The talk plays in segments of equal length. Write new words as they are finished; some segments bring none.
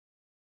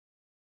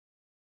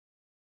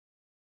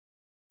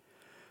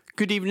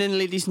Good evening,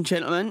 ladies and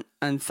gentlemen,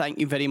 and thank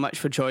you very much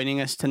for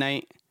joining us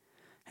tonight.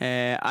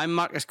 I'm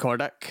Marcus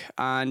Cordick,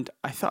 and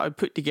I thought I'd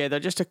put together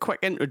just a quick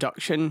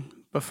introduction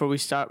before we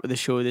start with the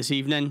show this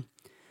evening.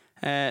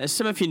 As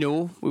some of you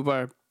know, we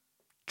were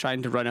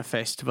trying to run a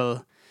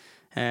festival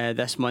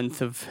this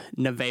month of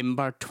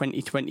November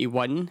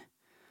 2021,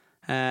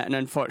 and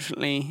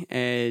unfortunately,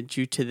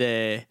 due to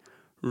the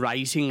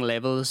rising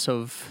levels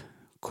of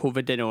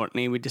COVID in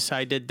Orkney, we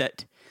decided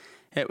that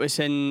it was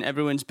in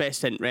everyone's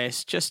best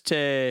interest just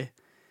to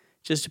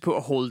put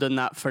a hold on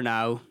that for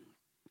now.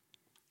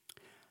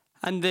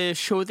 And the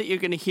show that you're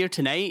going to hear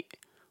tonight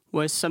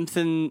was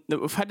something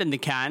that we've had in the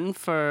can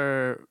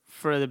for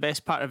the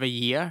best part of a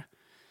year.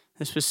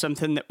 This was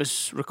something that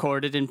was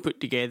recorded and put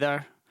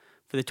together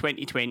for the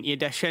 2020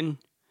 edition,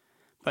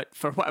 but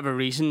for whatever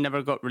reason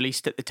never got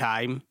released at the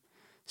time.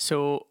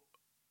 So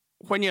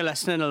when you're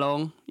listening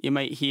along, you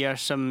might hear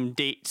some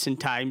dates and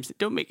times that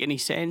don't make any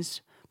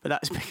sense, but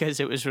that's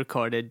because it was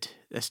recorded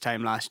this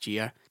time last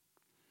year.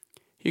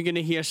 You're going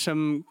to hear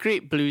some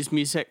great blues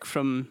music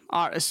from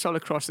artists all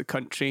across the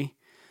country.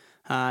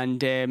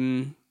 And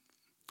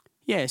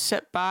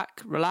sit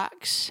back,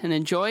 relax and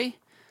enjoy.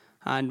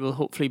 And we'll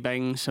hopefully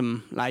bring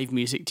some live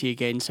music to you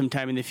again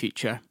sometime in the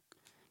future.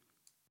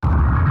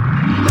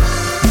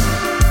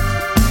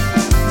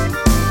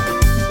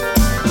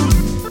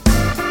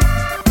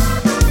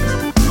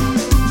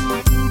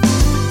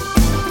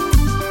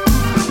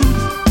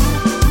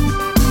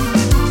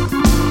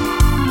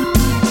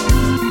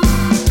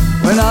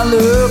 When I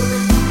look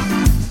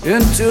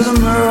into the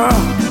mirror,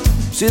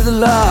 see the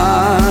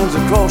lines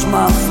across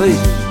my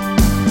face.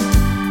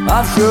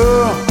 I've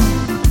sure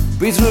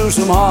been through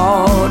some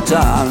hard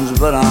times,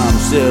 but I'm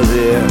still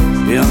here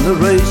in the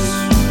race.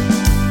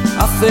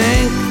 I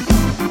think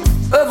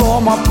of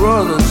all my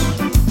brothers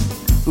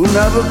who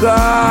never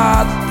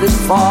got this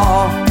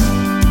far.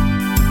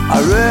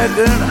 I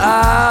reckon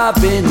I've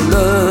been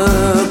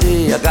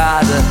lucky, I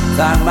gotta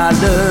thank my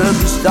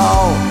lucky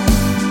star.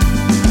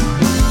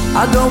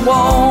 I don't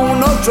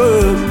want no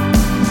trouble,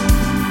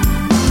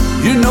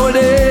 you know it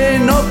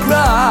ain't no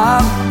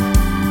crime.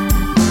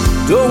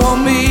 Don't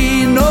want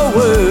me no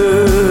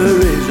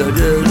worries, I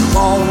just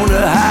want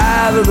to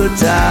have a good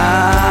time.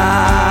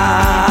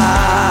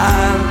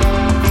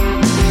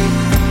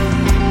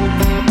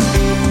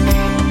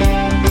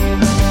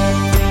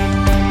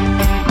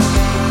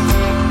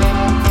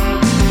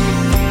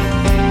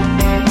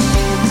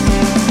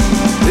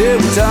 There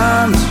were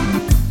times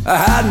I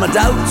had my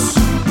doubts,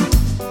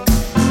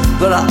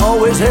 but I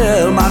always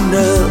held my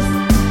nerve.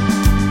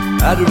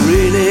 I'd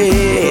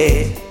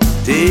really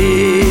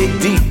dig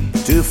deep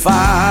to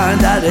find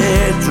that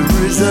extra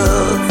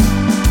reserve.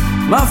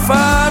 My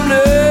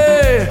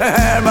family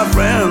and my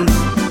friends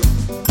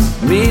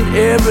mean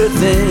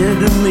everything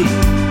to me.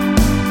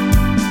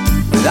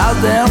 Without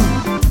them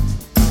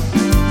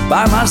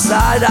by my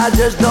side, I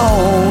just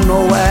don't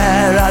know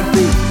where I'd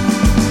be.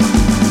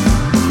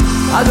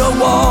 I don't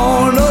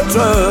want no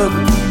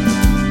trouble,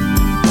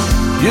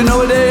 you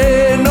know it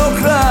ain't no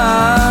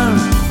crime.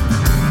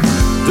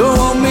 Don't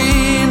want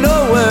me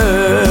no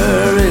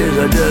worries,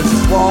 I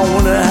just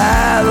want to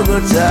have a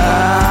good time.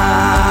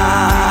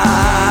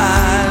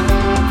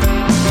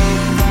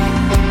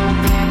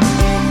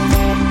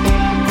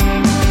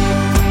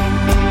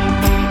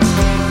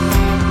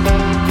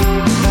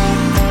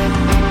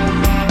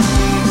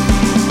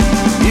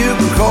 You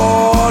can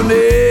call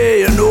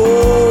me an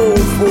old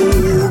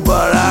fool,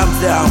 but I'm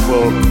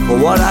thankful for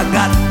what I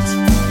got.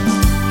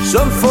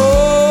 Some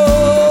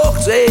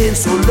folks ain't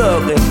so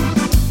lucky,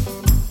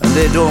 and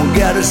they don't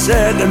get a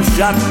second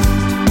shot.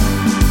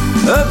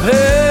 Up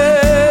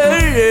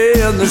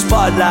here in the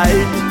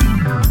spotlight,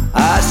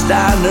 I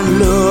stand and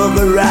look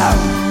around.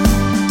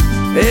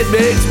 It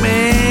makes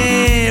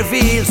me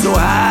feel so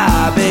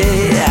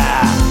happy,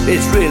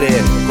 it's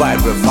really quite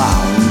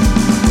profound.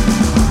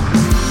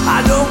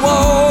 I don't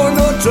want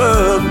no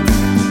trouble,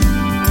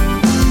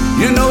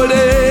 you know it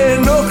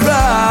ain't no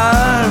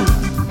crime.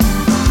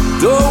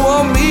 Don't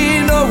want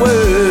me no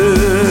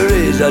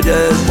worries, I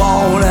just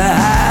wanna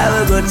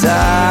have a good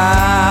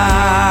time.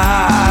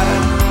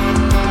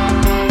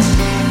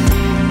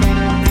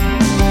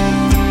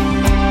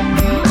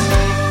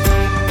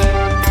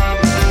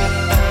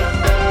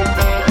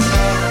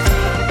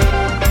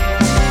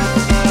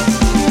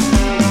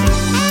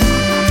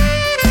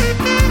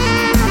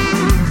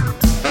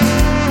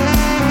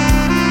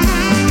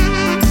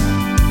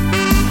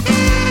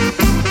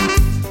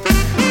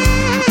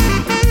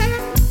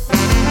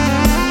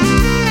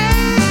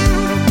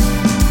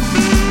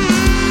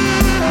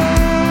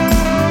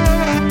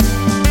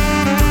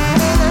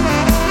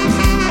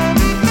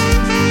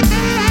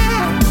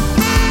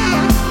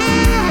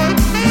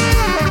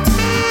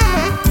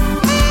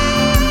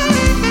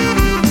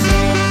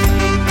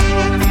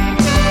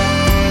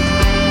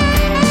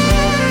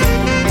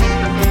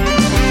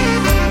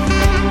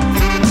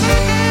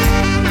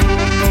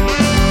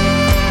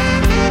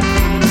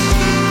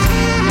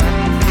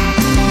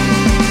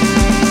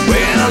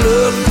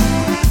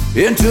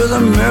 into the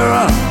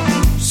mirror,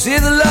 see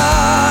the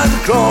lines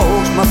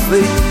across my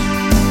face.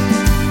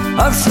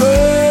 I've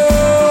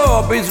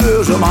sure been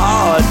through some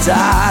hard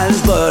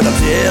times, but I'm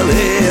still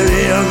here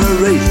in the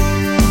race.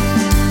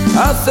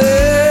 I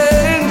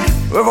think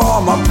of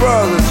all my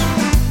brothers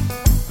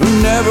who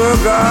never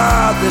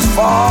got this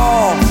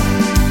far.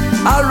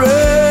 I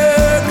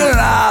reckon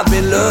I've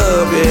been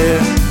lucky.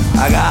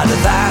 I got to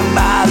thank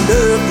my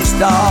lucky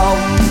star.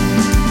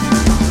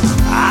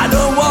 I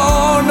don't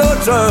want no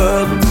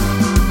trouble,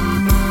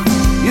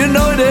 you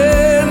know it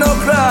ain't no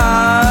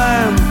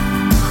crime.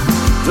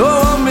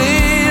 Don't want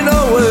me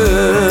no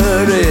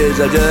worries,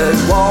 I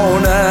just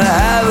wanna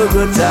have a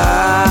good time.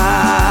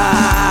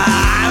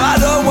 I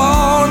don't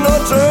want no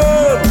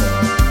trouble,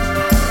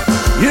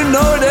 you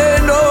know it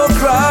ain't no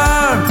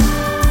crime.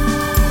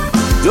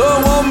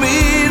 Don't want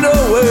me no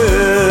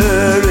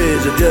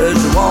worries, I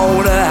just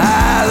wanna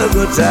have a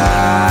good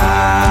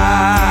time.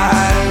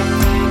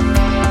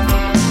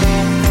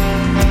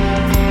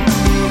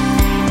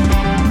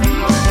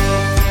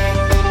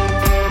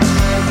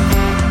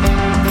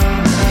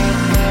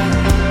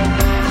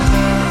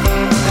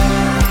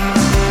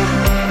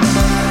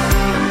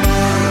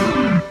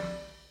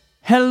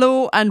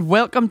 Hello and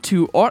welcome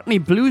to Orkney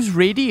Blues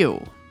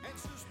Radio.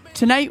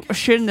 Tonight we're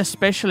sharing a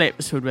special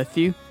episode with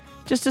you,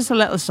 just as a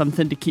little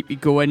something to keep you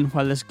going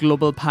while this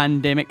global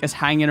pandemic is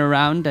hanging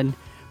around and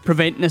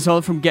preventing us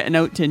all from getting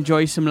out to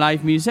enjoy some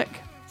live music.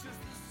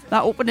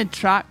 That opening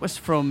track was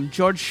from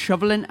George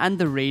Shovelin and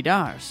the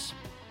Radars.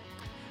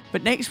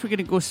 But next we're going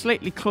to go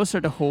slightly closer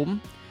to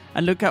home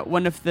and look at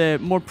one of the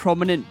more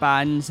prominent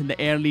bands in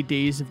the early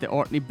days of the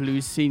Orkney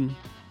blues scene.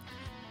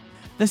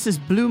 This is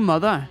Blue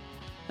Mother,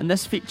 and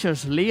this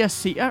features Leah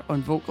Seater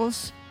on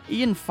vocals,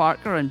 Ian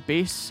Farker on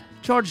bass,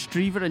 George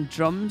Drever on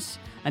drums,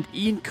 and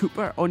Ian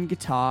Cooper on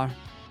guitar.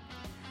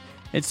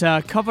 It's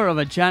a cover of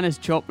a Janis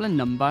Joplin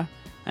number,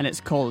 and it's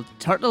called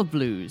Turtle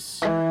Blues.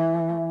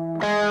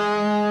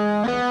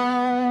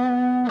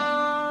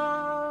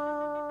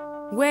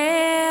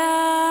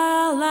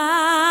 Well,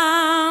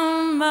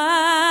 I'm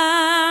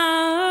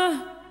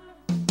a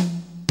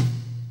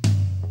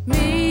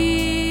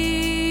mean,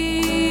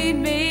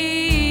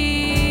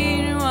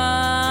 mean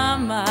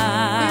woman.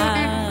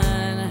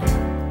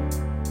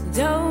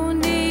 Don't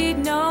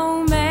need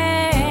no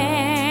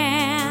man,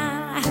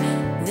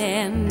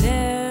 then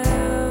no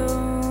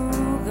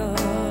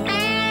good.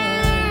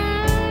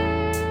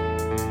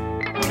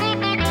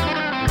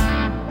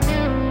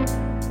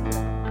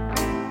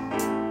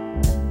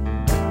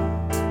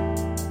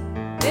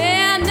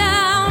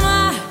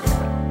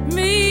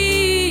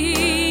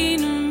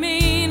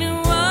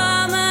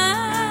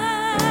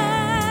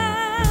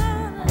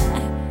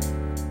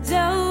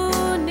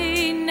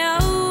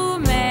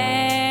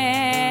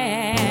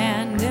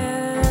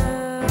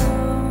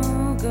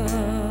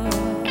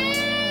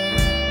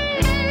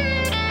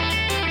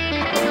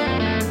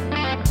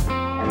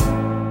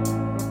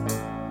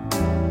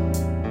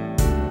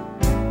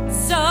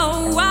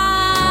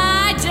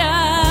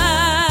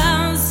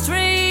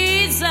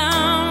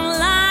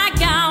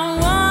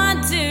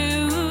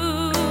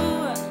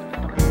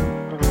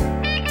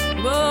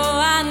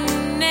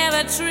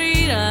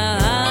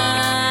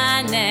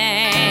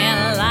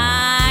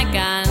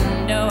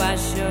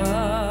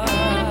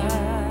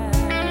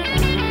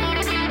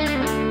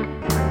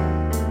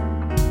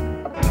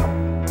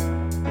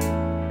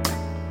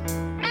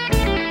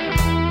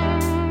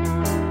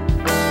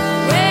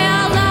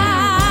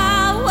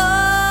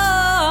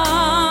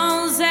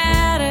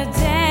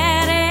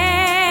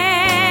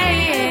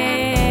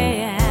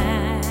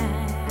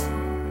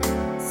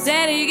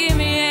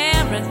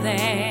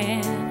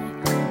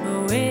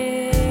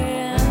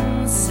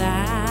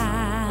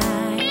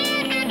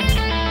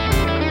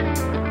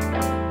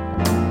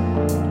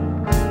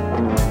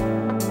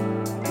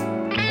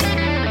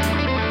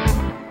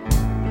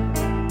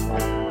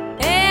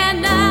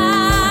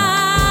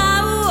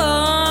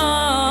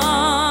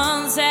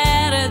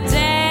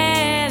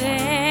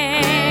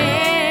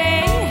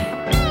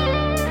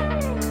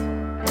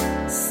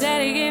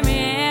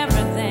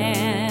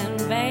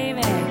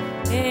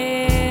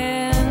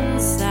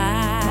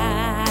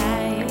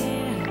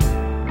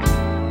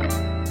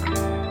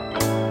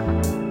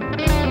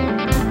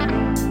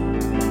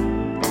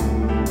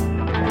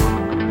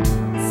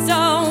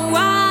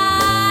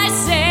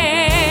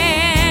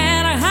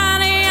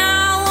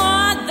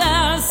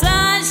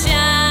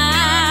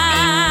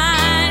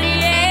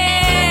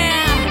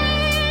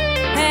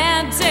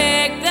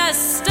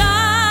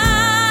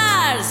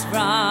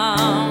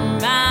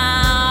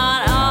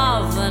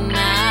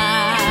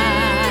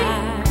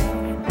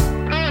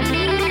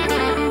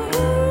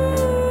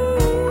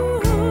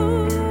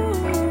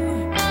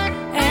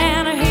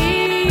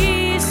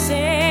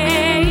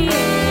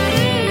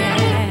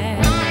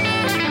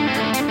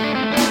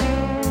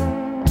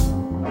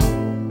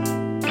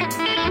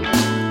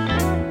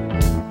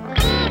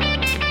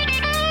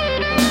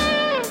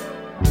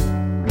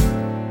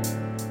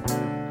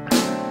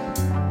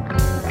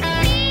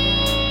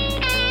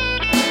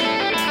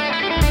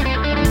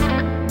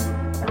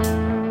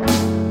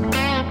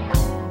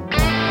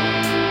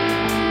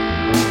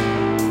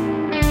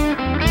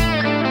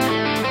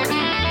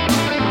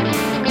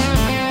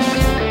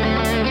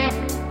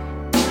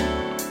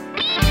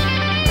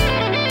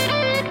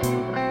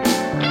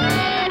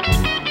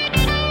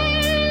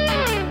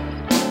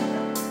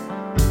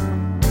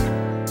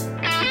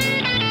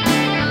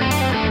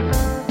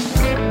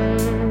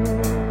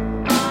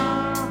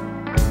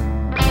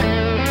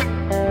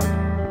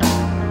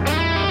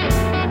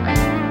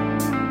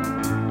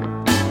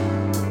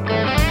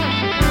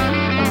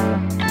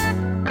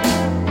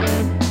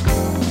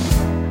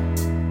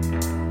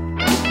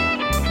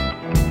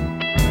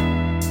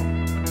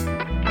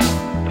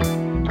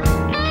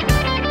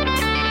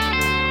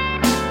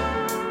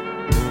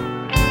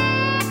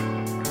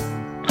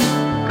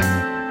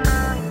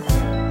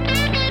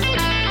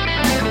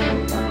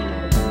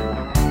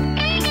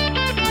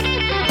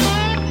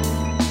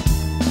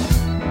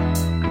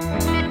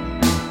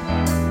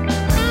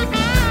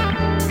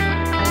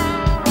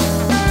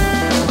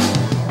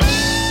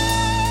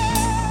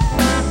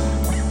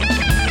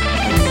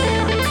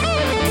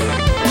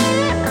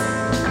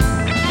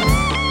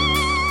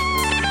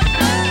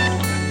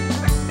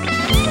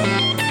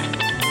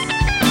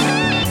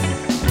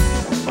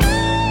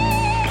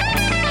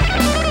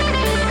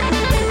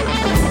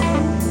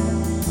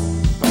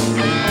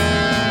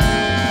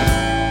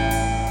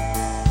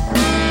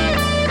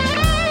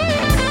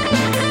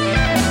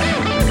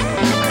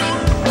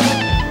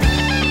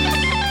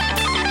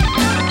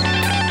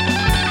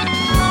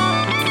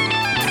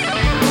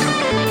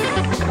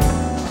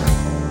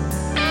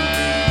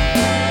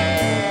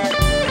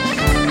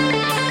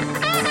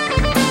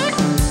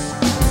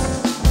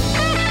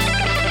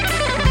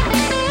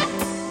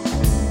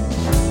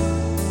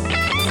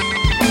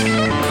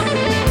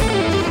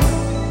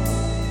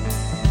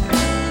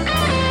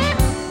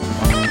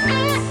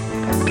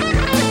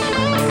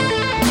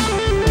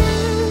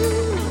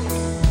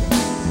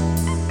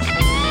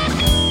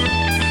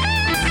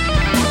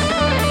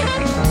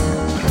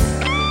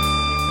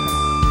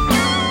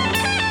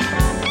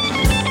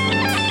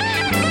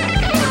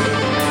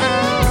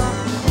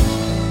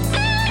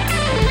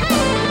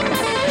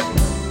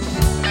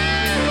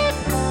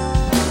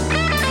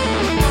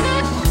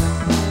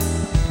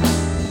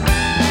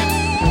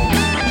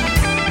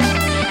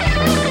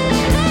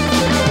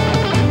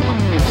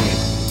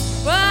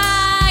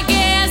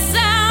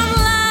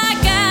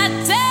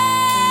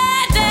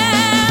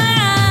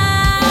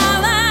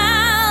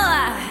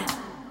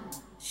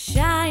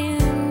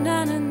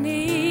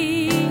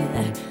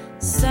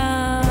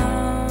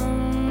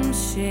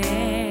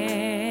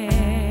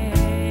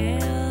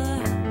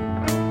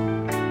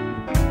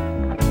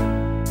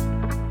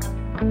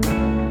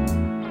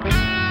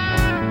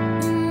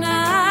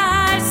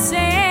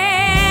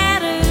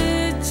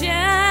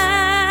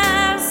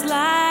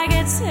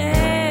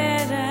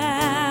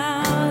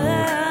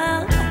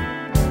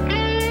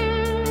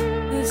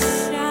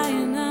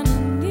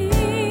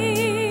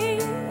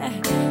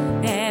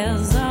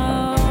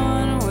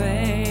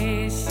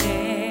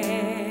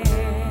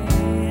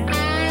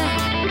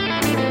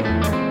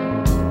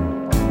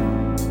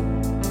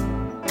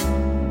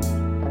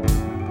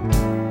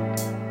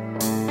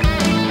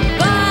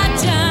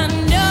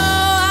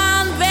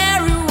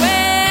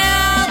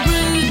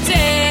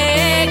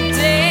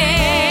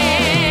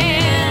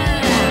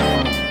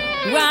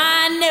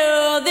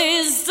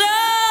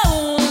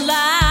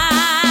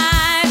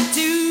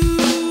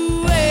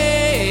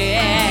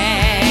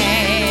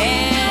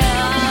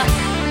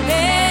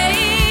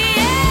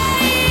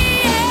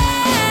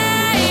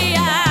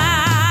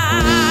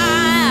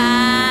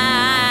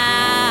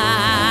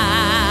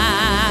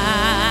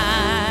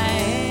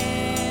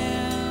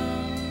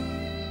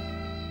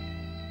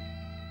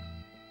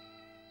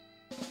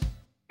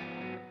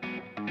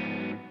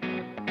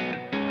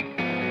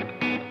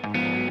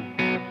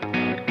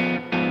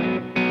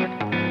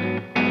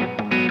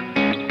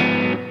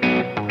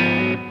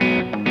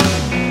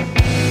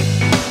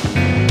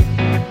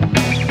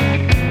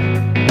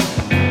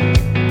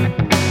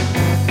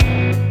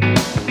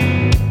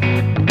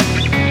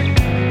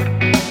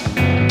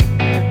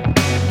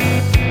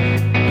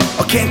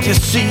 Can't you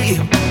see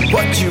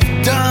what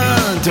you've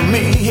done to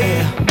me,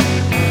 yeah?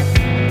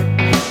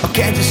 Or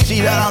can't you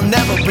see that I'll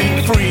never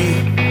be free?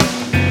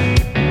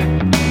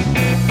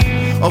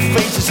 Or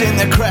faces in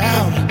the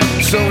crowd,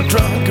 so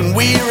drunk and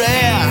weary.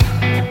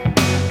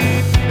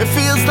 It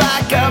feels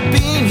like I've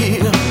been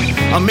here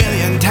a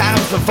million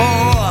times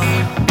before.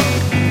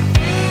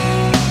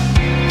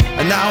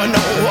 And now I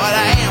know what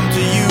I am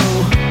to you.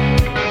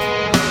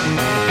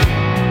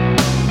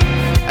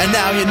 And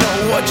now you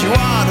know what you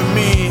are to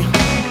me.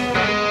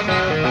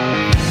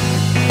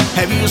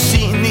 Have you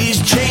seen these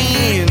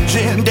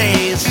changing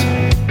days?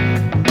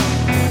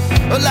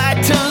 A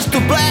light turns to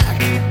black,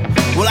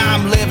 well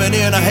I'm living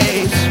in a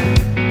haze.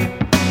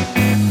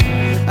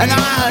 And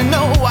I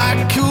know I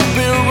could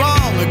be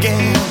wrong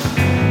again.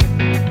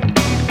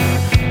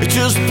 It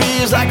just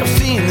feels like I've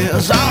seen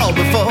this all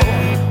before.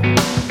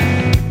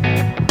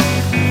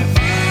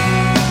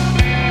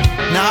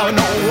 Now I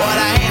know what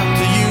I am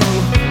to you.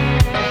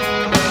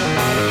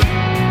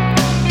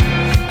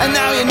 And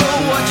now you know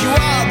what you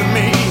are to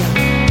me.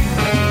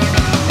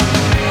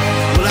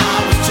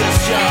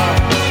 Just your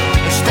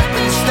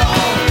stepping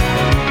stone.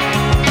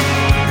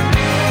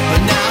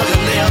 But now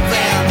you're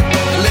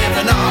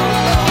living all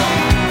alone.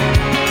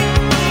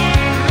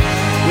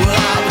 Well,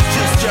 I was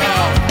just your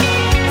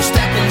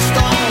stepping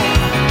stone.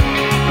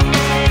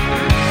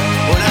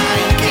 When I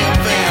ain't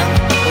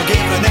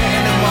giving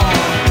anymore.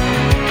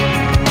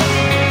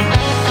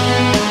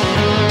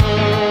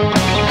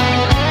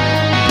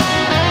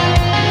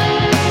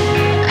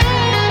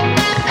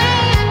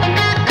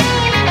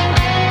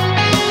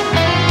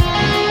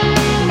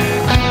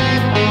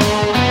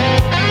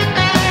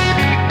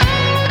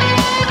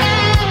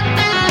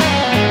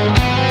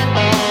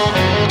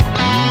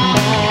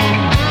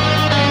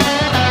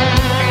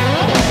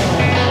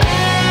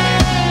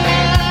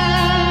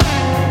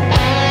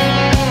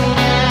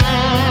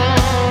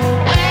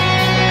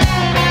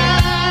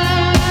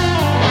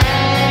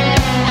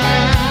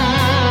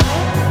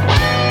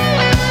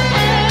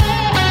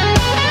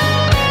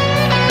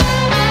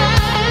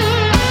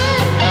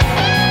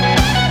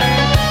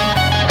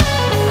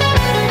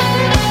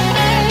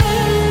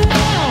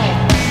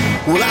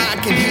 Well, I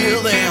can hear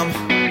them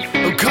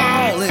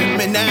calling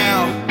me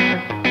now,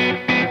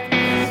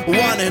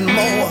 wanting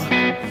more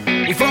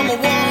from a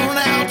worn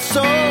out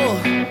soul.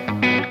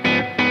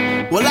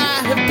 Well,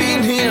 I have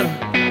been here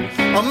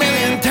a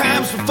million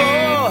times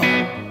before.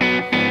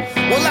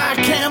 Well, I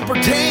can't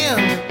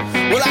pretend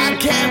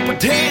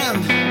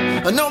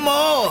no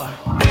more.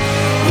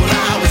 Well,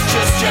 I was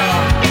just your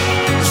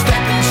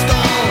stepping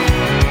stone.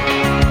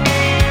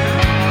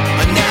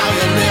 And now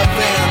you're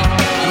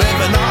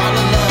living all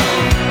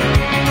alone.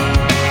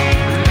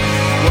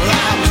 Well,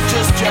 I was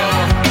just your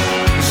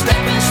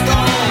stepping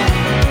stone.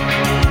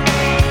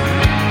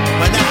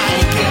 But I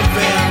ain't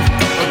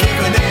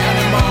giving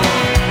anymore.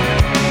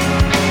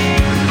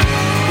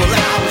 Well,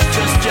 I was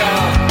just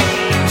your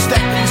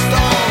stepping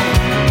stone.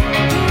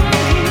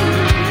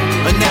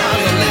 But now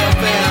you're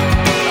living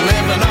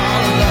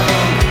all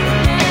alone.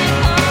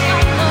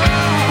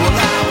 Well,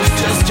 I was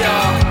just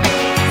your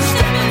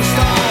stepping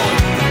stone.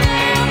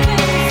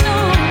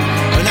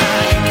 But I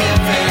ain't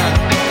giving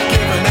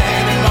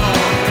anymore.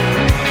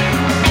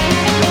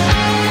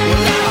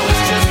 Well, I was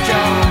just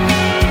your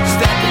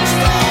stepping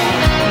stone.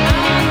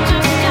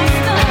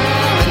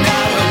 But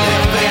now you're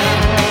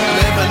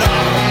living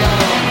all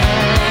alone.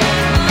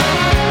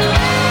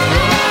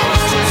 Well, I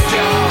was just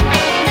your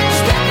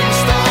stepping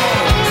stone.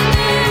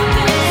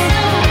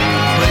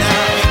 But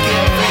I ain't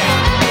giving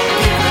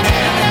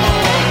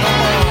anymore,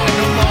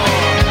 no more.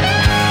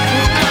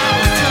 Well, I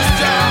was just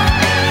your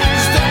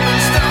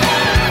stepping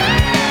stone.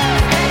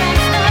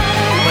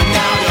 But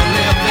now you're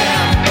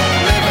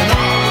living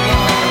all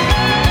alone.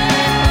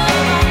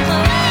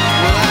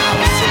 Well, I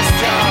was just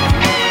your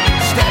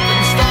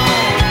stepping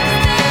stone.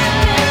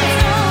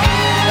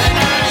 And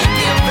I ain't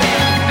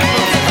giving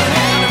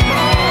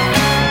anymore.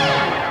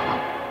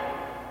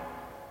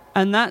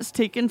 And that's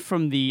taken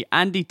from the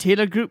Andy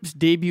Taylor Group's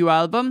debut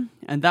album,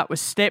 and that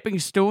was Stepping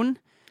Stone.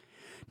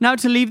 Now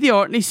to leave the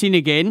Orkney scene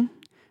again,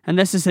 and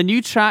this is a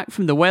new track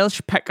from the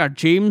Welsh picker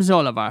James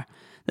Oliver.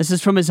 This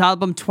is from his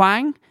album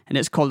Twang, and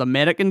it's called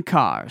American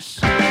Cars.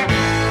 Well,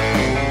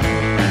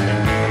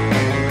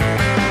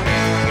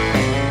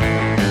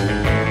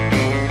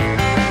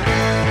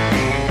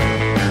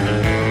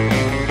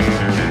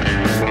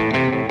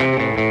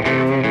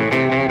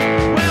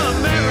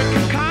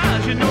 American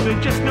cars, you know they're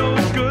just no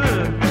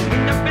good.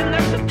 Nothing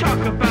left to talk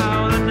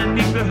about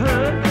underneath the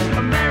hood.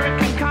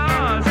 American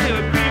cars,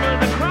 they're the cream of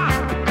the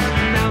crop.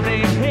 Now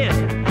they've hit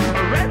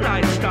a red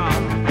light stop.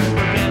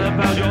 Forget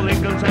about your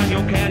Lincolns and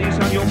your Caddies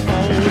and your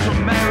Poles.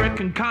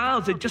 American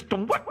cars, they just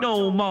don't work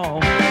no more.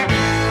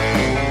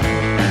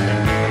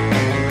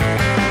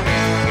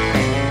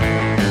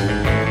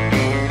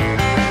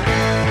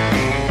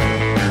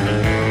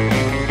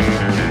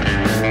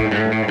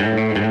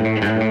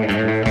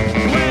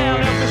 Well,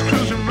 Elvis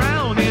cruising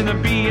round in a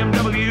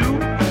BMW.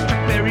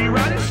 Chuck Berry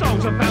writing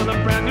songs about a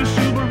brand new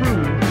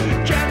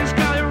Subaru. Janice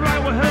got it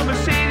right with her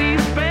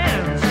Mercedes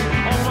Benz.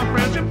 All my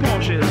friends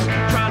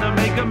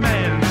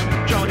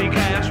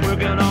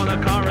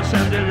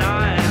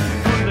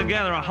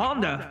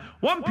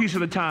one piece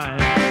at a time.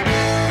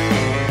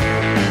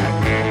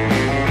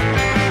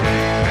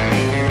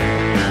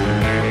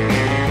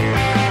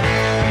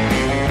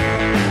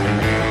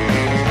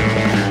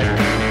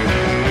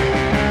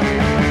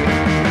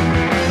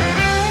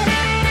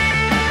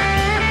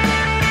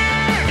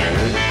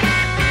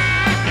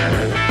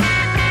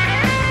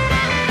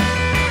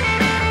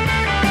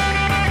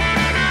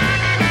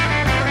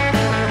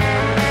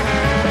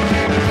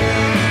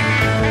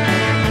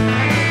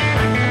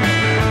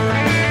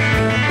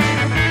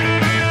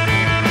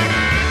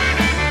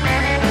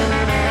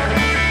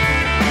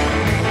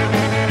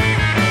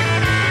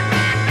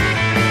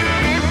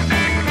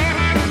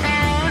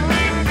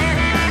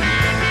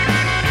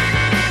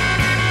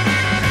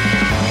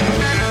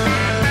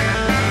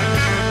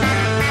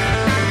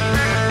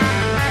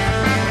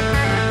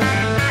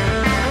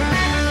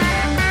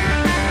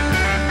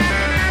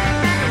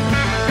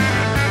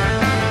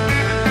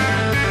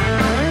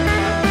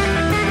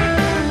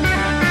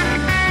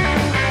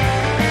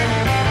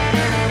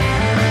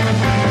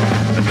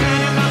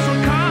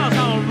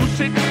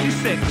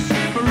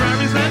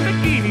 Ferraris,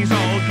 Lamborghinis,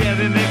 all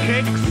getting their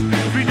kicks.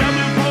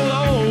 VW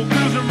Polo,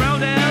 cruising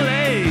around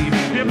LA.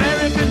 The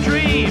American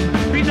dream,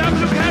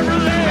 VW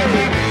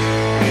Cabriolet.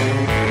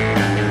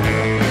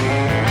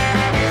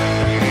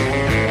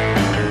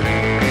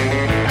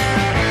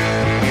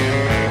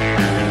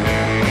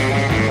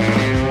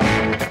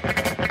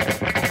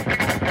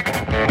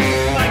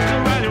 Likes to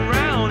ride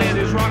around in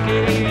his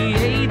Rocket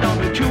 88 on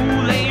the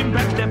two-lane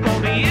backstep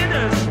on the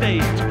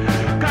interstate.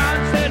 God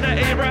said to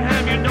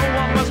Abraham, you know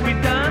what must be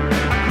done?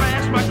 I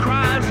crashed my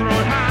Chrysler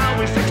on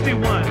Highway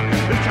 61.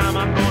 This time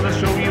I'm gonna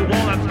show you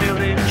all I'm still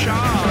in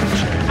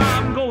charge.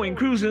 I'm going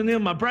cruising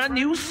in my brand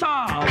new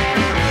Saab.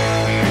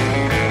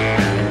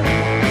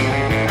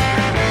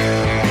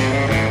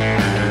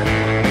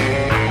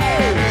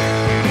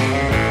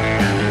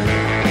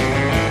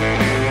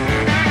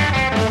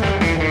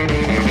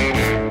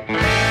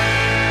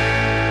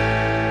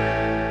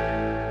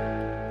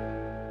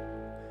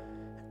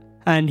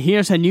 And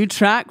here's a new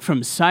track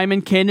from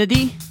Simon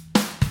Kennedy.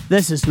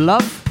 This is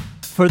Love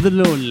for the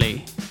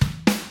Lonely.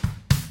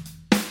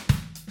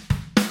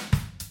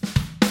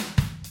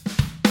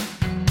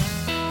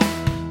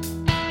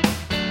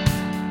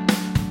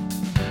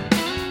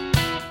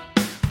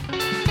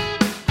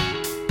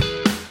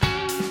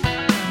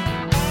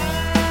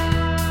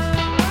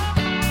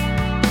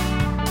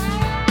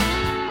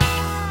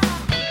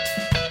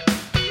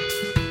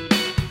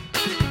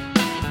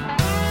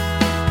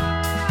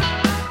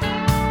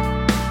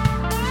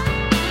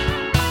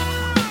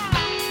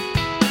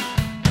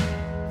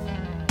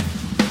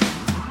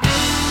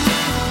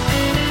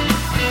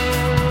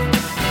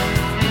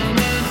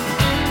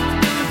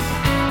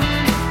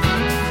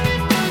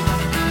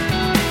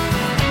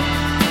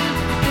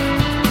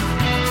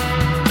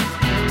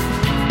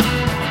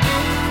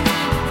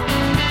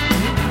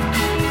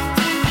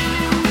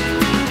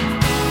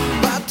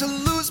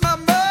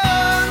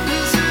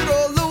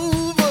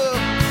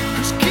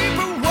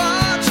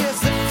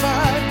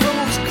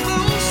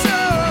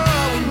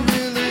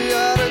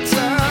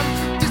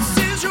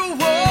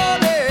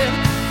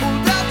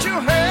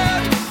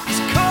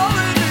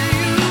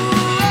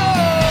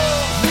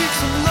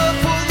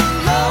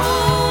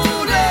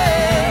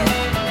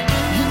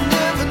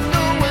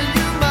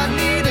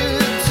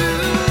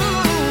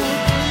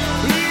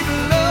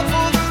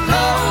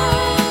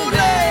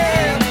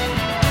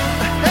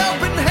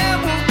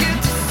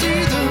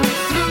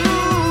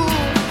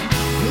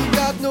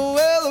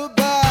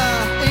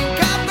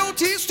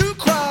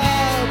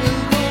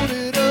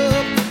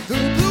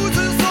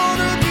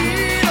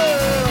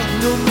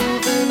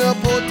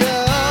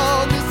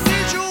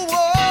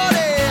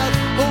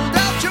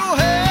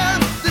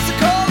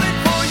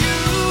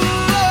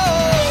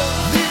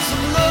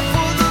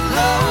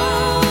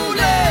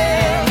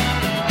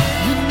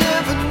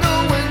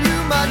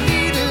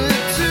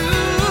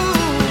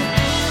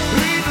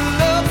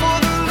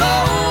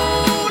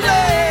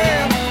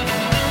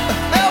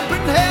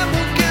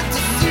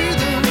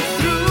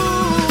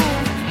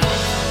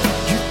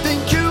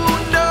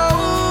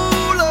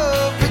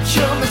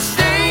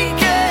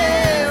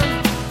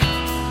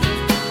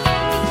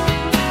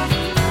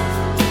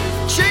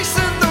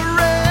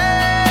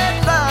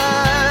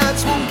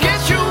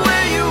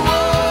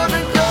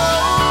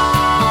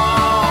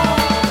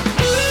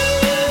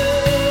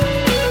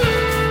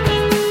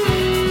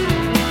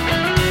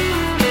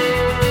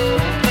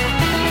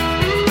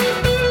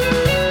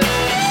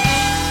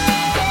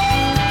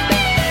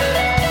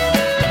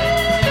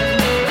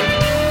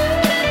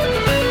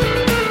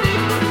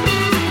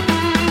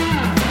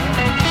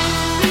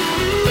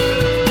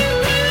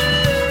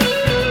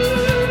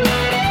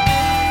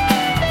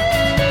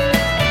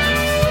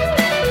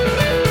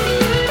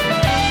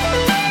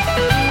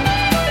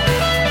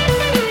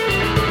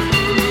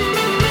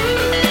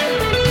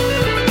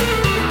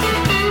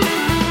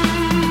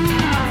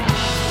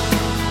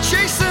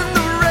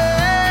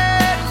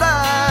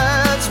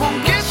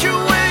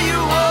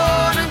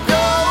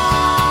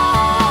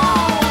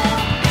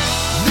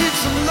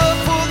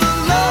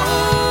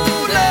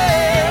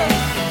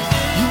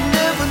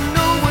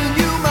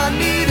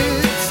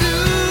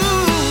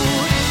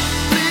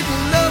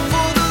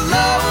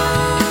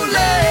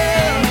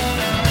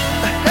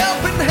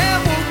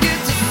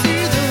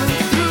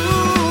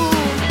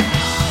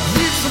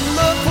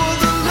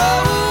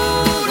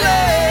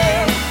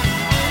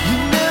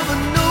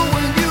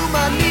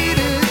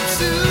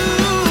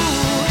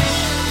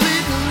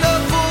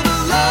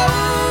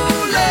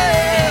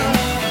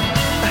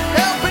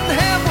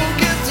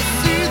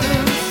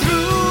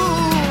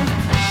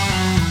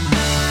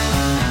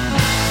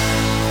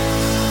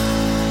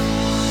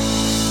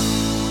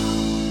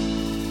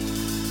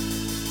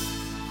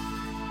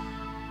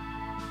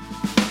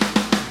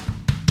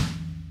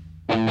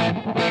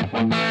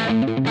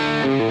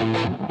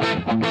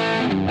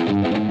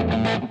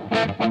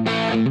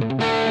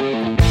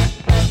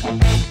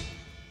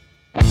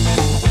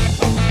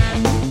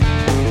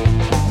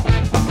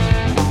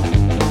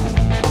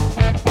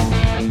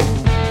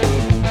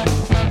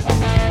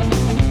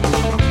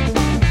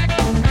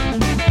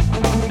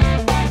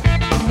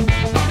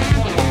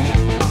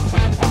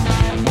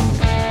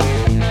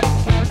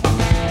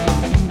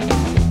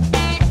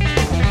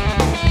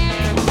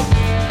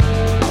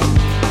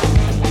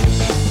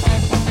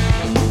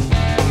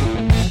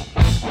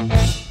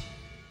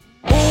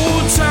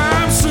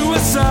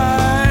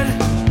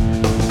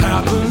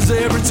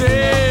 every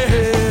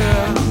day.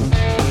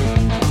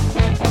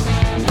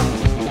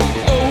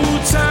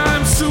 Old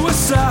time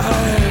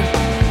suicide,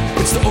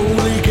 it's the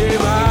only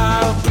game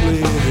I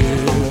play.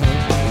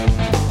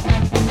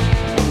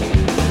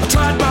 I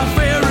tried my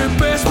very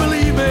best,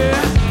 believe me.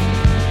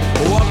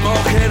 What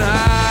more can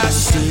I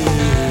say?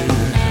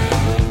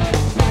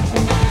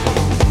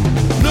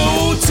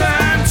 No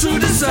time to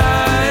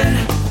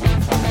decide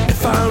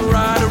if I'm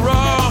right or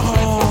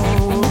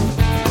wrong.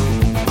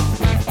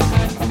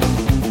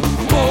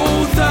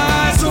 Both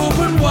eyes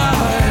open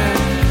wide,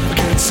 I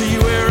can't see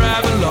where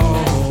I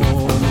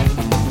belong.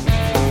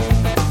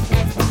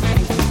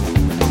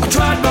 I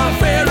tried my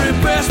very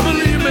best,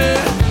 believe me,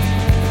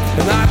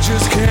 and I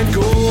just can't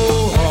go on.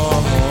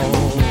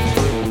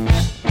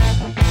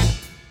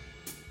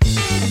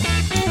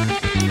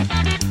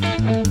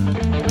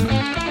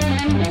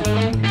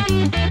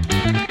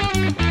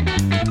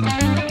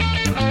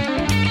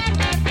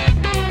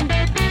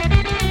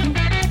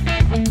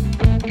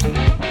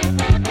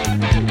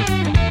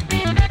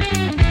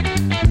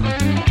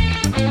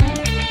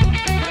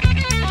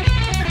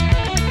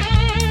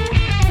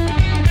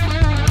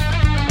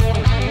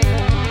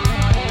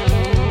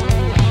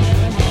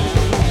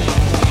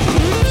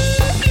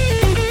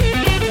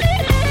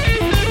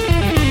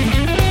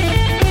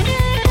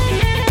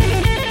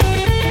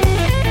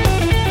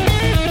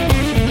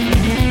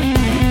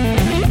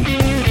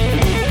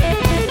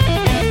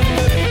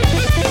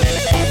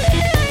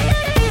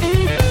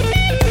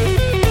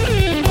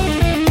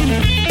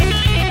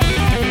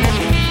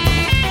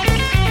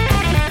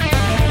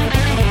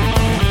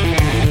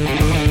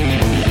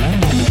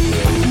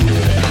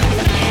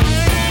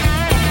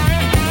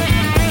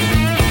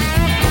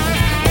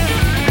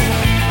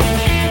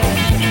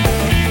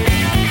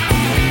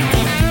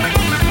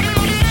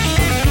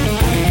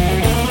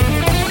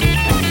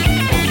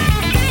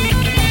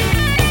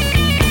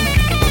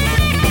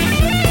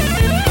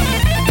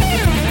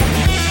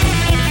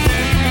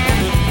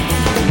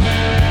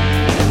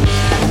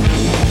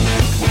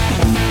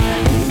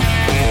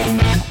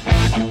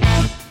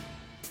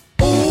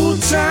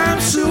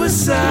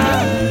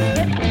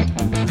 Suicide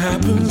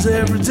happens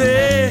every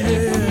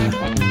day.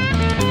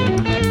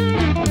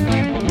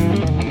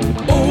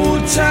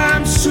 Old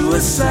time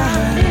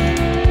suicide,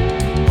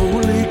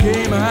 only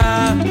game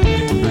I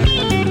play.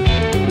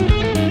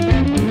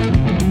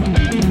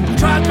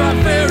 Tried my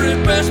very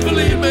best,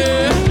 believe me.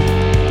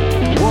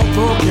 What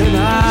more can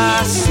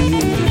I say?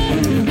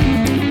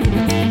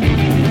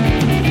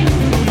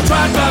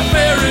 Tried my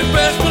very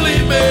best,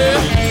 believe me.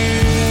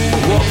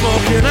 What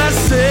more can I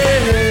say?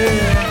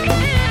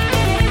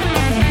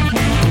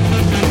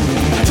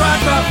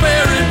 Tried my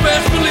very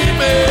best, believe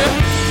me.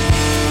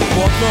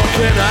 What more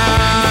can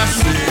I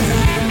say?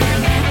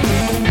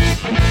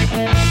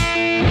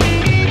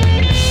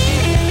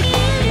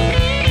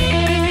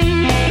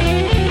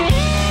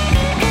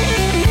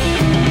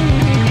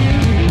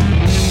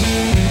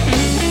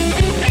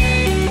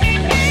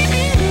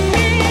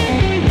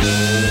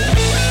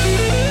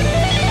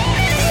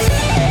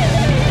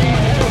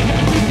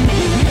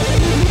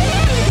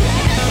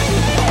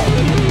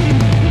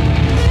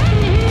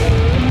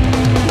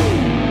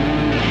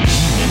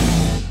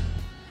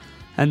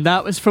 And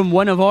that was from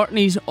one of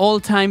Orkney's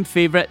all-time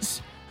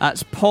favourites,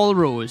 that's Paul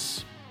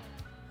Rose.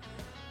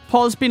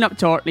 Paul's been up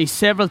to Orkney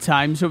several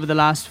times over the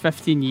last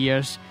 15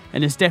 years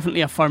and is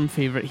definitely a firm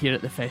favourite here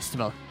at the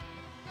festival.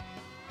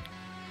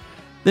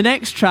 The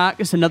next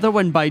track is another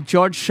one by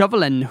George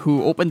Shovelin,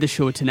 who opened the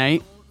show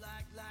tonight.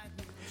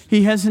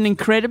 He has an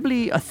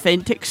incredibly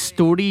authentic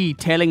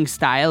storytelling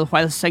style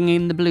while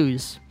singing the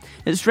blues.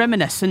 It's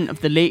reminiscent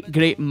of the late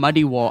great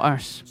Muddy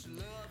Waters.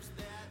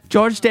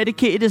 George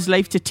dedicated his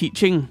life to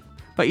teaching,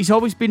 but he's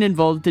always been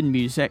involved in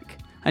music,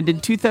 and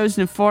in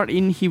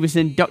 2014 he was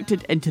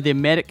inducted into the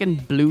American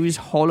Blues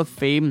Hall of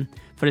Fame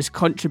for his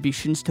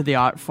contributions to the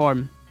art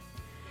form.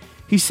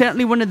 He's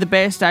certainly one of the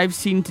best I've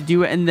seen to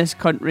do it in this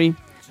country,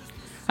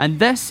 and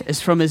this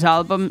is from his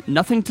album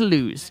Nothing to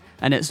Lose,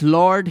 and it's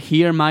Lord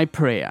Hear My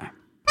Prayer.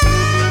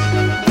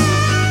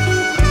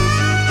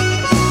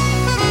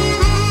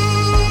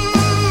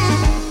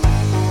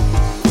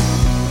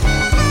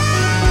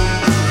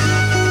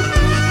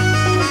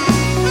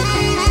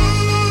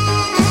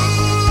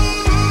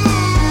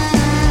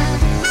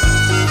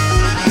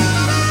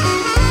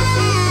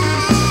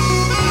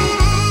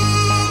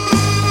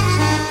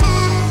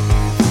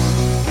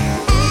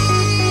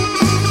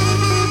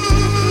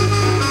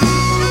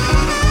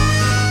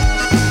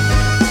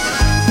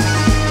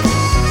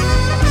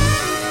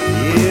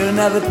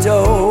 Never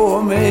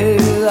told me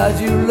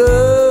that you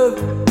loved.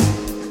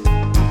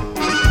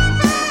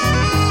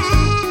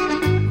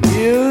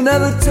 You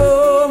never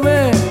told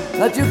me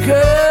that you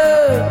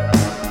cared.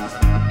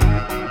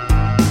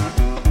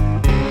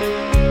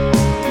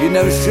 You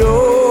never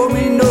showed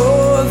me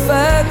no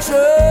affection.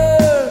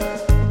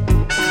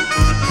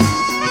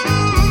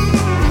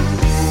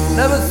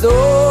 Never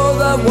thought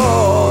that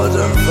was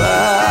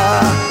unfair.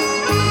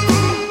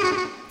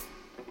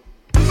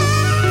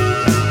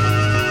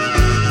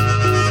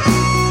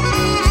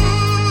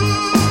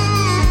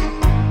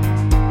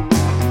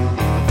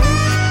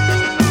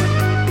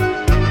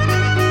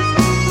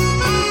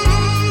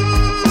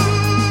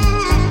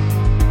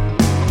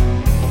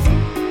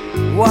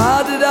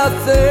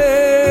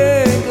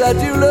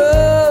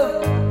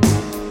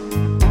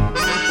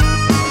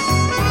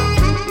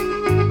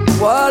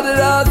 Why did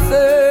I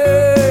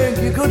think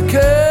you could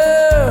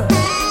care?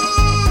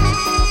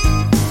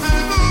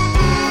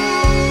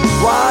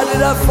 Why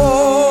did I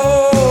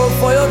fall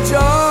for your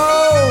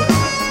charm?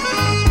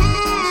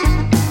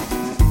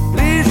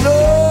 Please,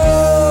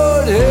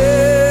 Lord,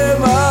 hear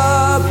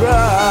my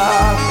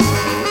prayer.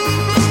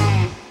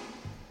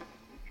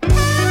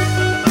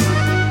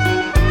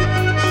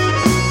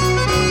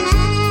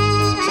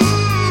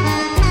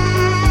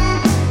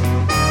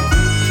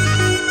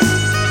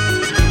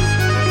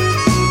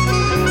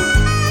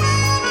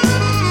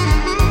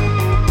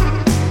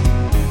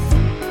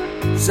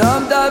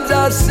 Sometimes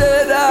I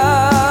sit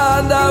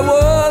and I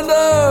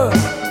wonder.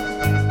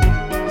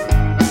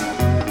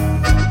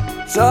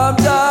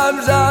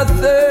 Sometimes I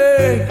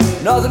think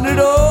nothing at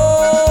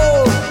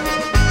all.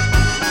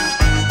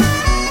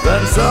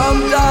 Then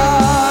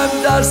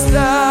sometimes I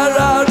stare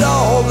out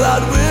of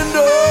that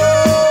window.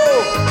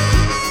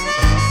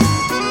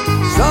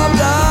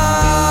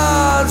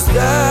 Sometimes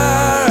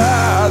stare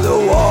at the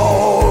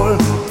wall.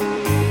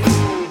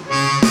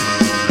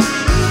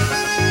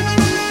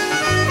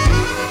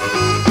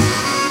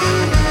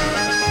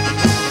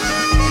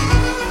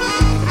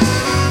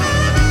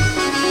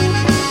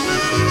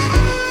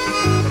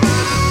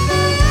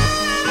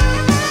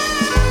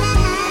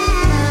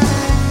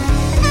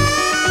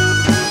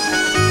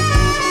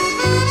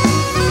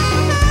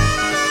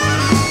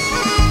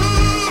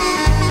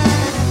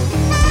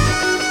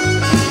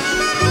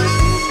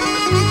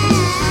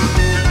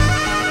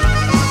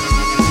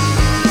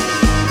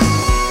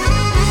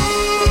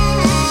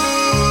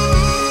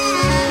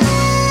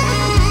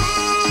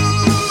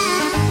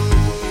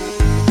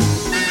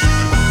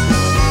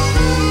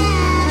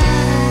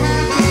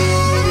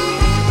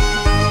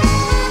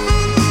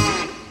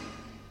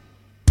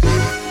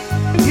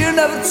 You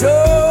never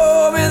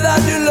told me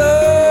that you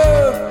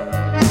loved.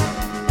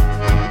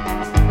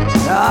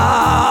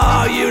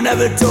 No, you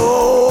never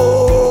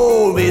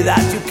told me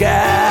that you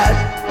cared.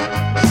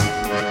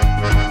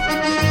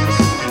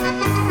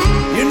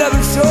 You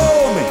never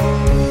showed me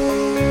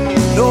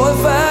no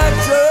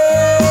affection.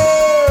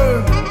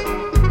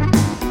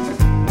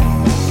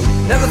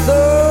 Never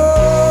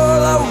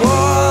thought I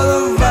was a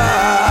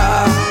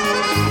man.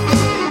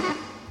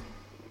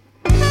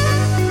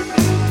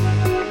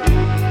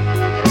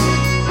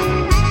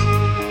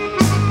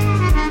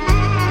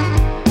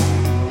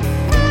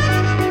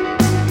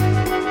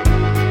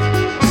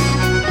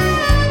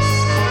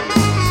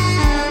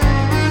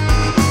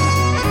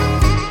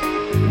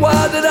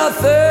 Why did I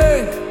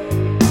think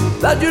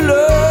that you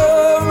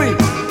love me?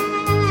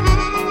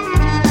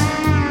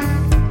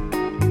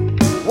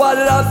 Why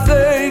did I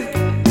think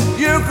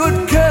you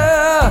could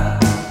care?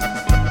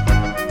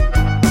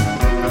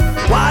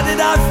 Why did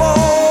I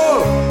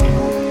fall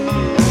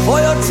for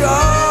your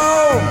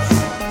charms?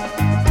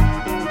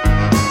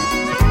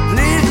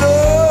 Please,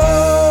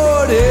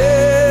 Lord,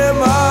 hear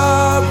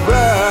my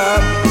prayer.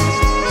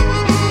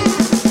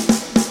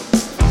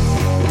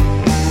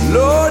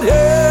 Lord,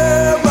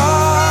 hear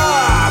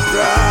my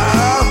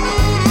prayer.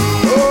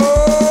 Oh,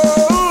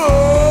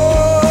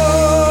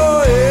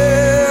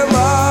 hear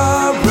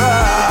my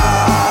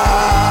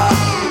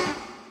prayer.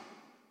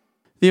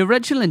 The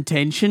original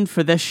intention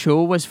for this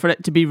show was for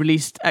it to be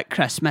released at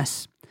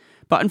Christmas,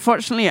 but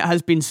unfortunately it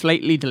has been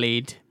slightly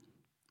delayed.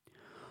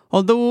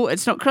 Although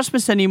it's not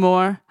Christmas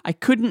anymore, I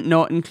couldn't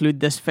not include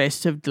this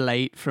festive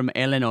delight from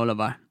Ellen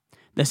Oliver.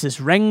 This is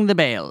Ring the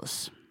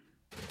Bells.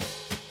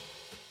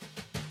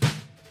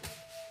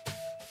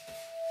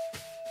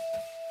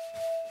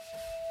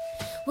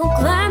 Well,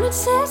 climate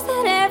says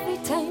that every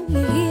time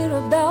you hear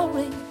a bell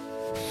ring,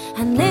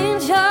 an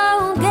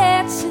angel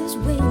gets his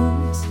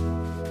wings.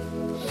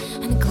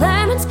 And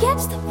climate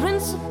gets the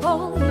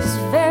principle is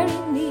very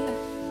near,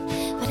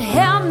 but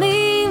help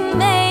me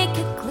make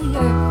it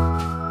clear.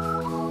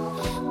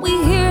 We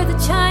hear the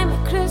chime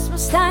at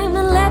Christmas time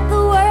and let the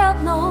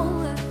world know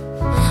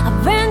a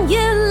brand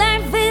new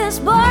life is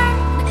born.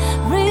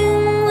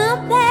 Ring the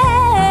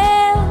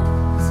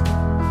bells,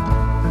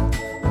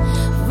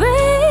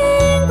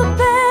 ring the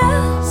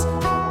bells.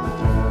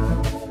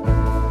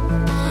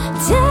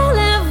 Tell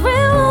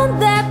everyone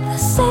that the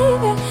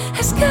Savior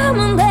has come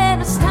and that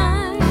it's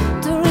time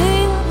to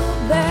ring the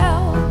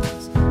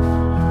bells.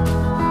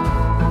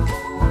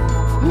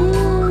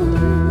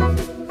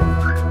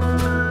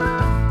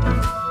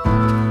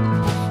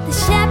 The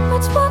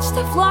shepherds watch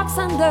their flocks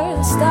under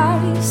the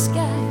starry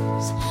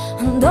skies,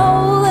 and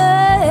all the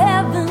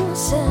heavens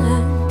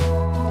sang,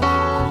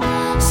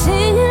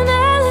 singing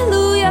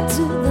hallelujah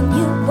to the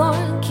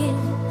newborn King.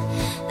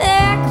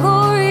 Their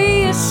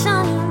glory is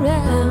shining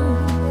around.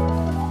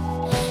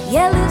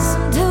 Yeah,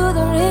 listen to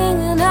the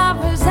ringing of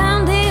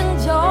resounding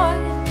joy.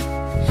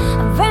 A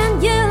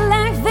brand new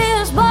life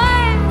is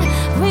born.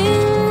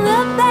 Ring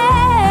the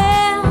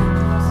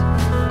bells,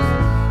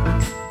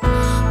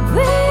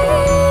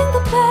 ring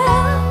the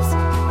bells.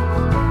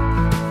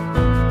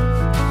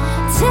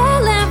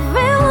 Tell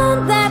everyone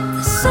that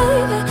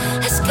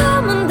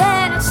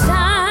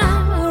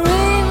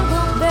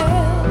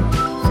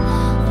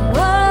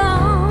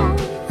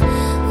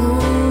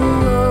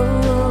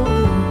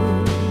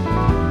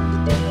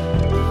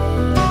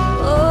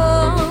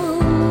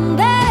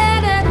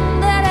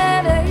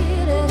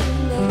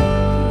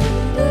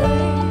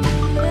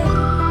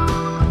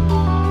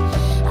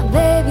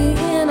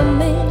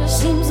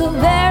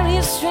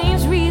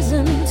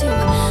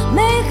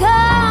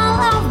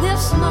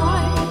this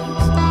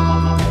noise.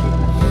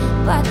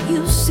 But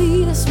you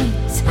see this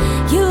means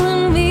you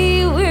and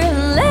me, we're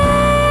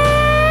alive.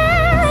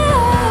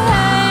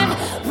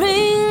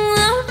 Ring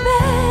the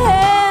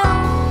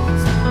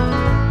bells,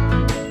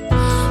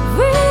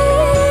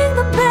 ring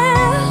the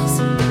bells.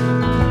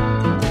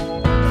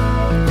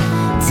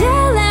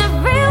 Tell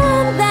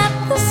everyone that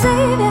the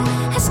Savior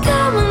has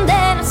come and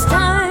that it's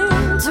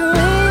time to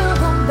ring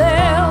the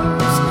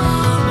bells.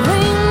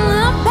 Ring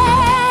the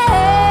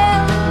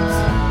bells,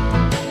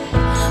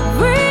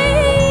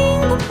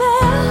 ring the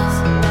bells.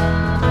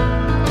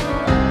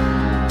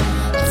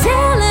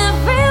 Tell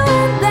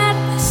everyone that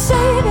the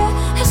Savior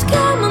has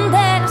come and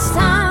that it's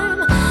time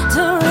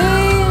to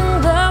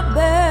ring the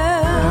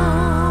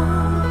bells.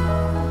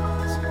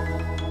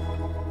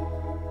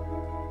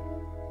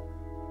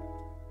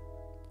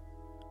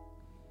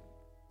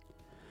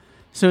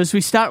 So as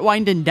we start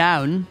winding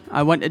down,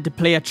 I wanted to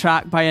play a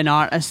track by an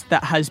artist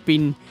that has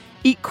been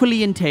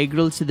equally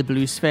integral to the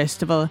Blues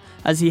Festival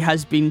as he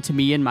has been to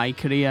me in my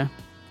career.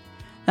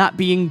 That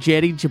being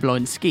Jerry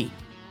Jablonski.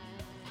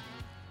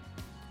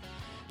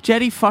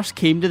 Jerry first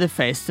came to the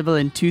festival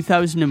in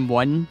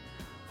 2001,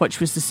 which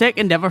was the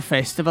second ever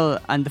festival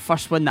and the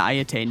first one that I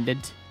attended.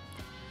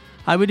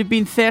 I would have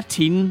been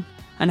 13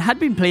 and had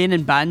been playing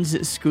in bands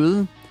at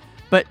school,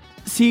 but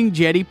seeing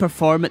Jerry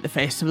perform at the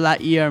festival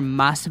that year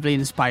massively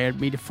inspired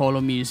me to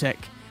follow music.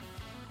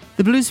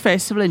 The Blues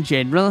Festival in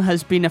general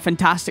has been a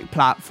fantastic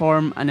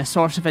platform and a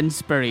source of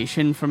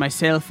inspiration for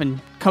myself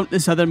and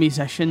countless other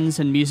musicians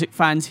and music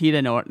fans here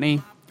in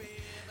Orkney.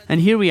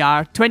 And here we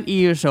are, 20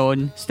 years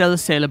on, still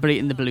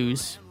celebrating the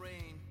blues.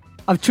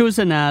 I've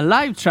chosen a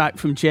live track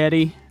from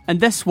Jerry, and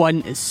this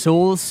one is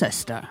Soul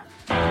Sister.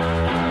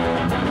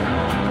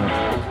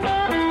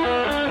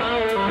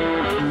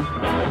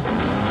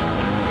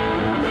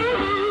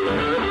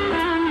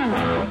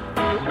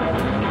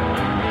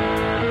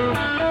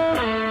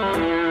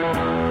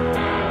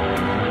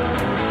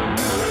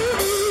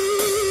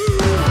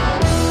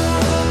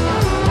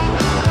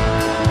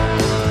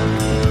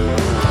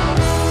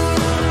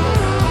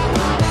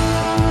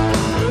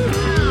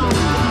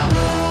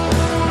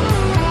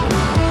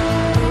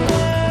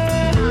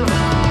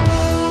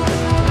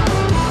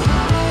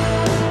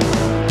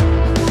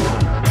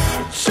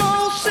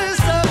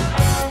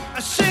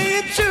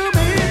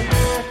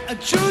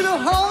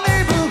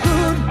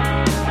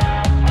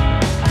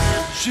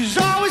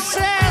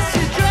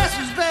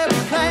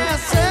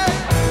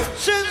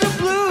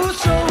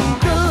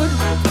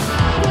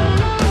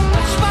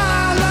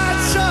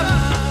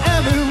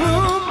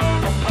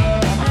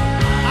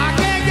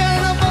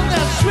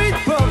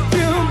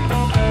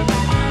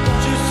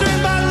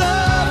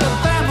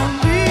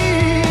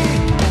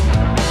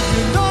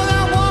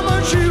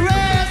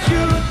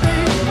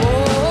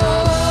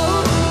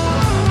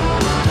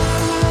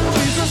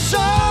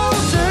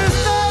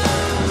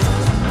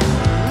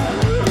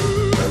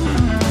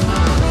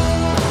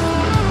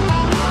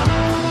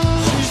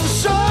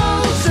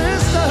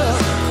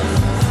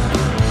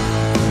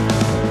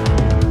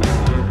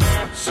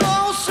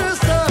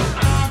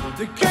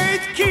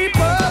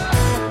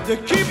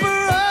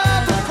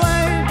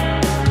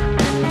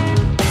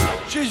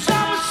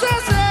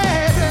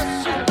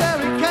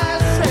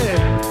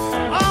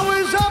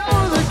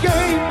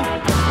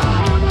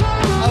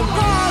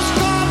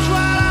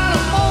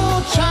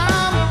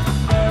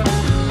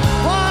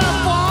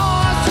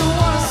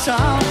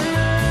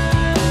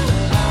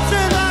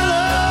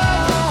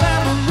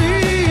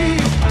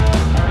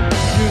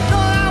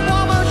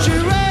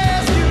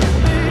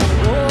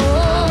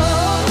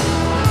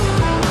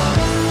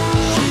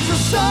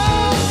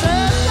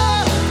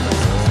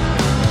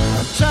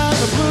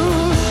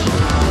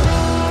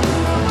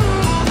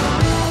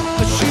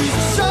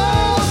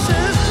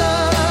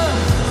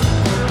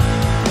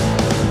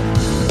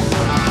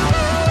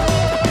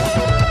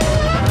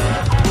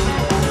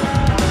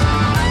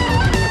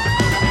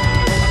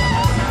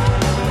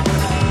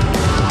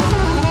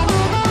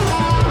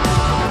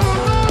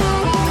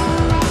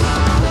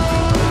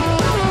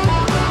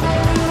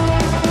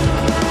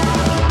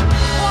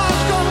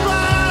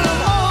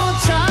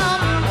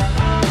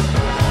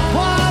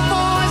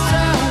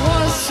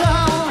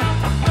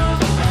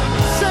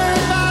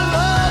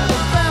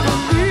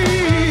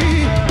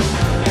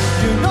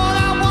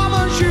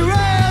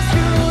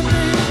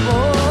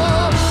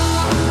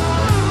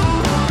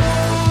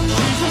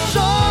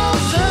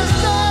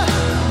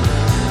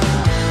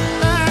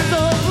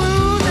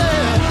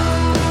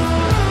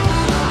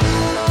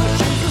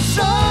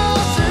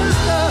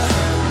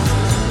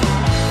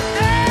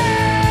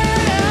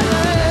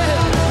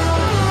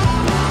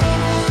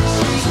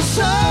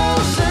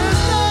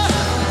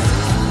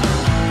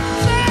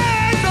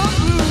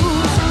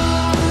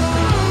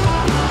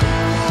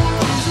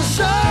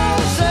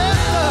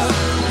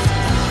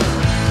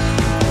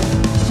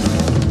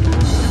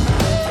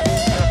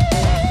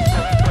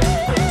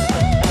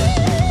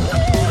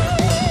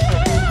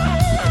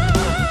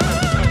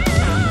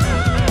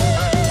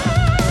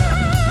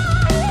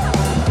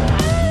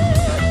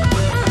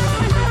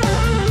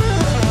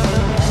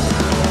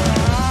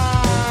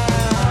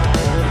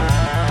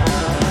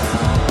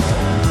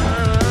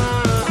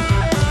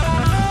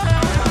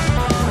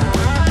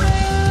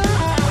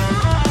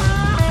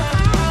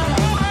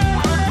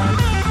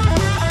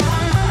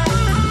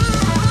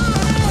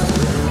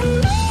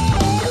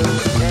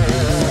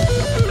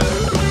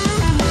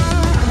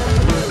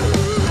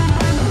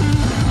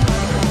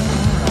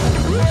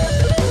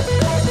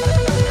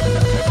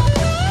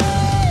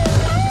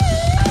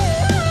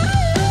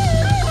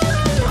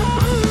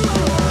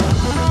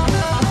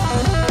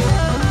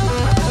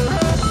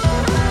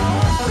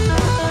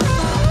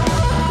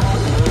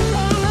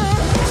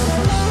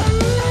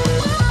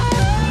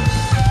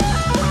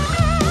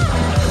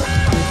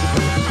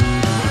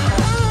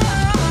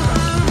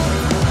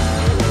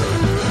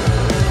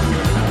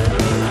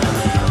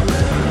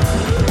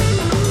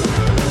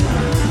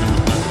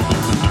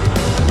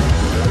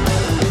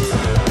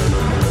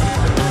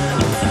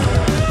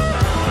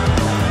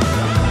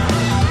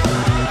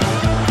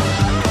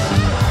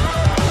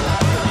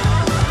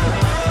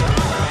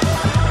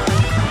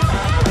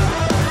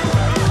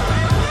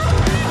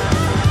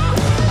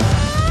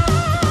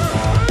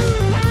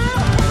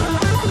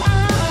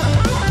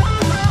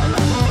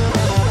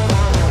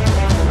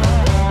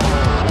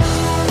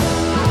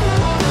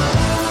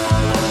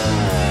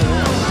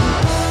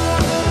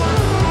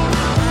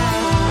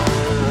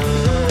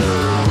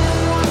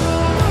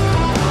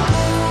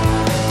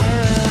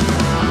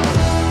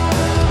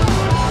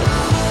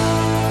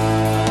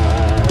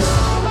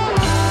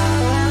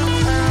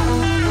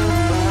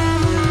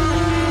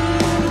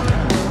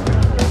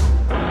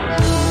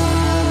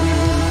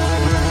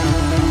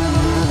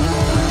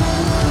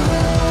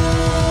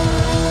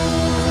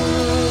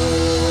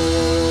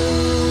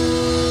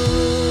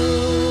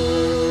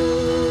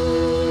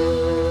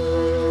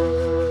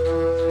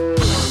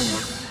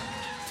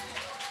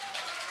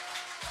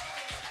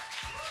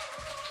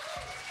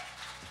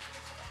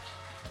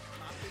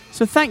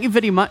 So thank you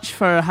very much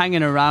for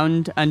hanging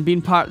around and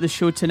being part of the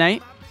show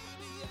tonight.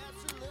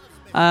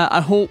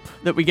 I hope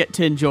that we get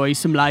to enjoy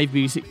some live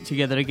music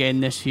together again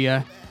this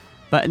year.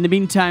 But in the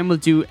meantime, we'll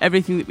do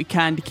everything that we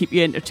can to keep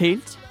you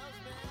entertained.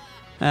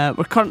 We're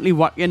currently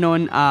working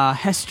on a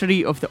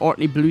history of the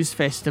Orkney Blues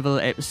Festival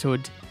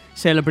episode,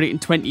 celebrating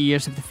 20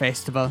 years of the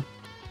festival.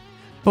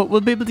 But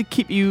we'll be able to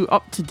keep you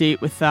up to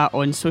date with that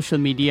on social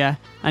media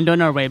and on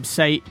our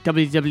website,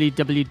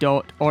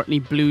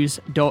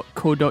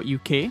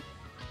 www.orkneyblues.co.uk.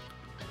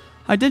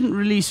 I didn't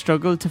really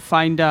struggle to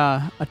find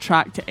a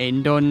track to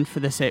end on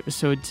for this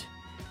episode.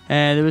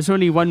 There was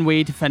only one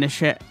way to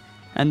finish it,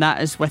 and that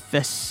is with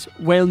this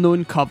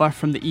well-known cover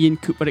from the Ian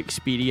Cooper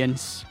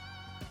Experience.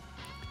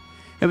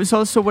 It was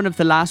also one of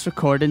the last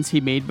recordings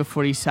he made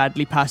before he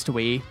sadly passed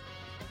away.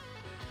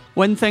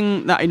 One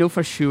thing that I know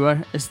for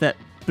sure is that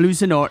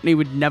blues in Orkney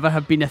would never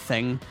have been a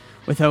thing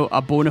without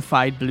a bona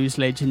fide blues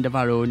legend of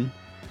our own.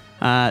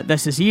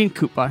 This is Ian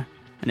Cooper,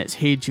 and it's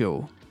Hey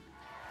Joe.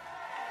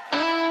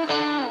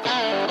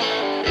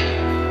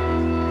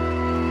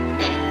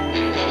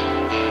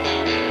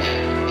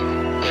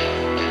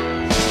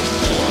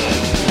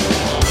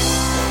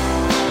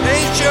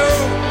 Hey Joe,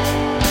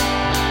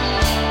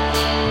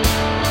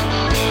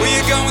 where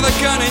you going with a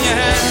gun in your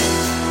hand?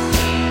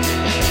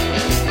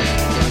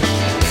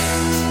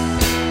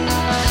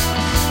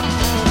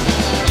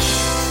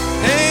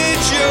 Hey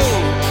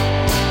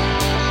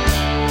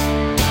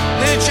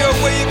Joe,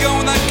 where you going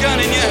with that gun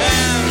in your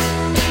hand?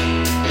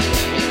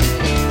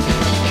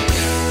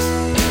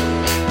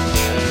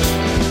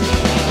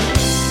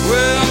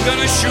 Well, I'm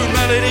gonna shoot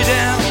my lady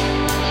down.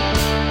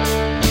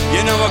 You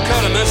know I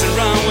caught her messing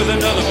around with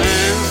another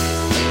man.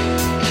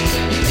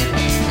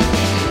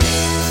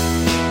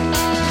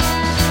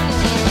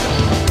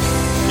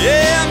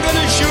 Yeah, I'm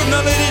gonna shoot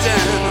my lady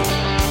down.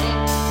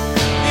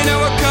 You know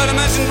I caught her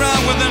messing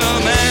around with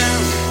another man.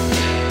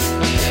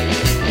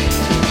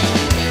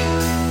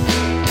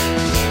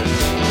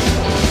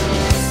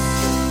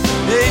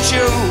 Hey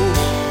Joe,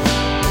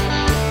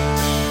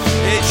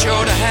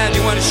 the hand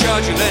you want to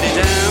shot you, let it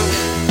down.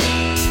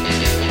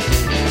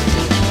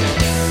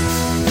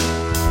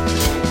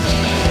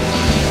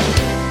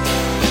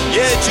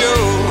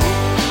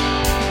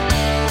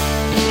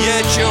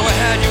 Yeah, Joe, I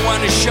had you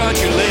want to shot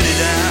you, let it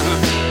down.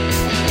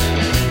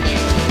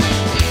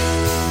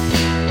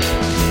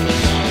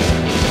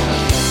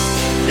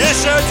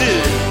 Yes, I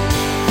did.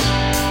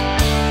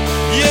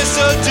 Yes,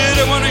 I did.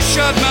 I want to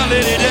shot my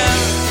lady down.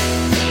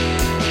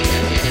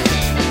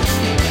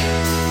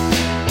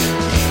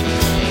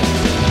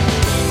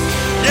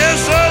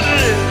 Yes, I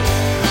did.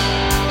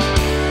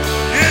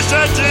 Yes, I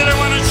did. I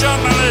want to shot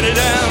my lady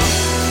down.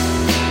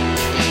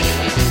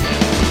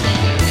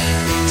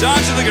 Down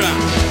to the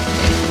ground.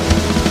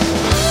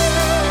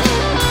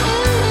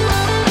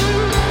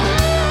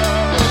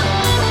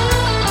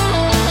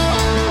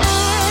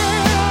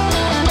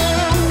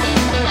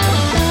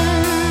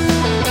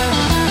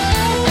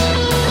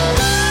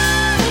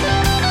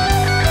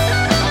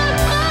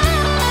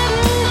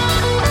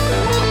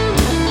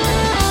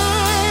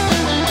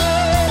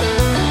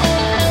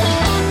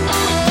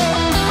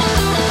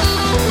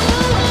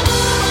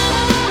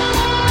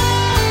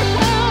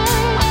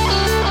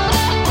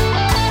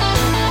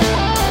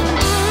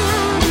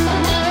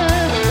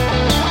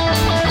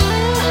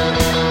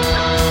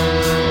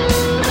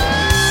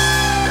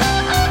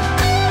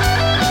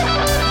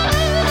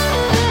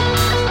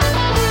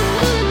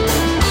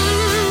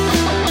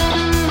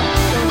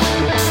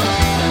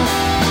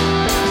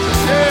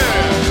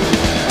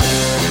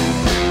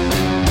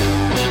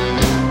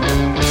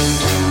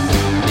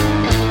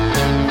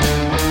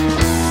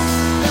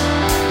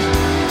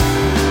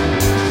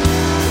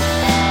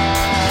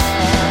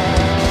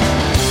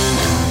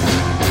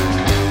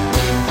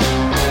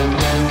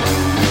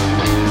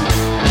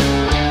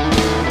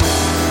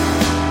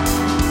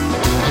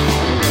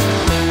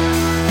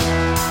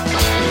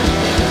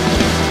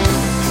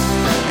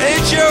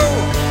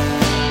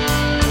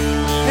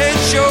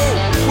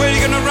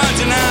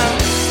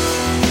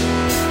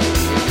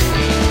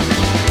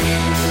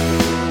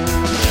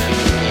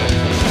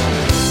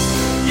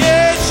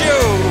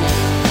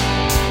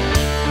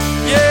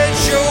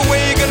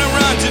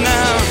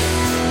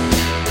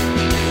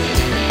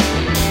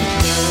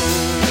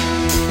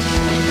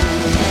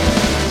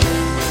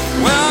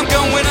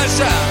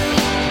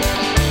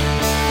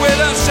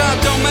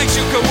 Don't make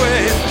you go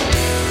away.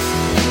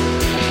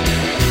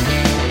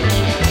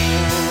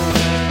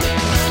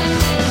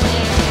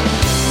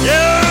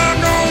 Yeah,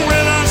 I'm going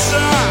way down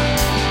south.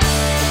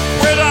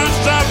 Way down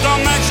south,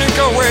 don't make you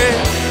go away.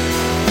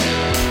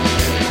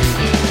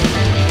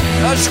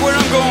 That's where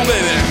I'm going,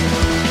 baby.